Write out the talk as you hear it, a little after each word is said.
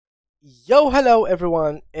Yo, hello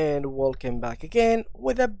everyone, and welcome back again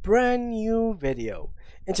with a brand new video.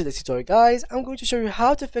 In today's tutorial, guys, I'm going to show you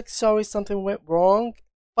how to fix sorry something went wrong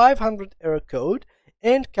 500 error code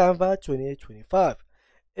in Canva 2025.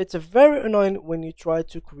 It's very annoying when you try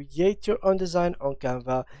to create your own design on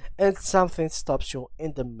Canva and something stops you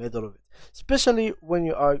in the middle of it, especially when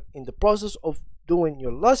you are in the process of doing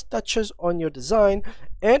your last touches on your design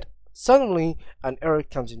and suddenly an error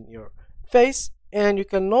comes in your face and you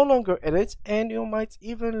can no longer edit, and you might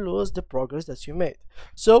even lose the progress that you made.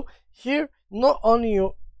 So here, not only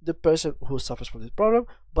you the person who suffers from this problem,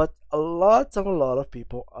 but a lot of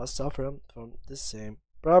people are suffering from the same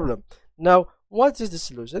problem. Now, what is the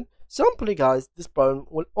solution? Simply, guys, this problem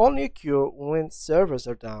will only occur when servers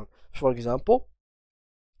are down. For example,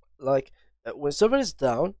 like when server is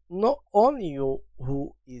down, not only you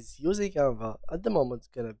who is using Canva at the moment is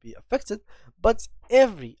gonna be affected, but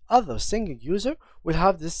every other single user will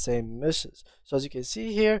have the same message. So as you can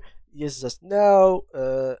see here, yes, just now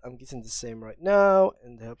I'm getting the same right now,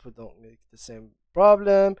 and hopefully don't make the same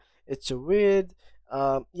problem. It's so weird.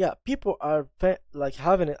 Yeah, people are like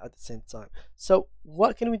having it at the same time. So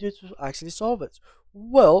what can we do to actually solve it?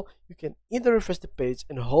 Well, you can either refresh the page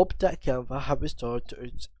and hope that Canva have restored to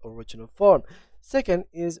its original form. Second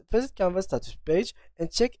is visit Canva status page and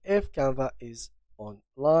check if Canva is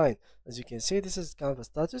online. As you can see, this is Canva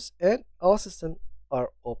status and all systems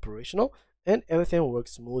are operational and everything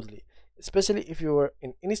works smoothly. Especially if you are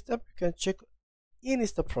in any step, you can check any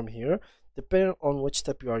step from here, depending on which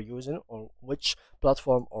step you are using or which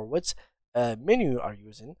platform or which menu you are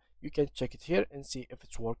using. You can check it here and see if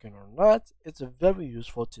it's working or not. It's very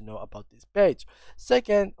useful to know about this page.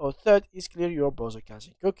 Second or third is clear your browser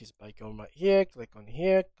caching cookies by going right here, click on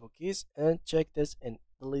here, cookies, and check this and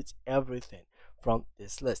delete everything from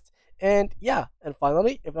this list. And yeah, and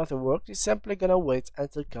finally, if nothing works, you're simply gonna wait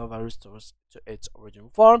until Canva restores to its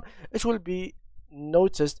original form. It will be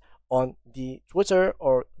noticed on the Twitter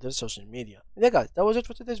or the social media. And yeah, guys, that was it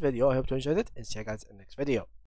for today's video. I hope you enjoyed it, and see you guys in the next video.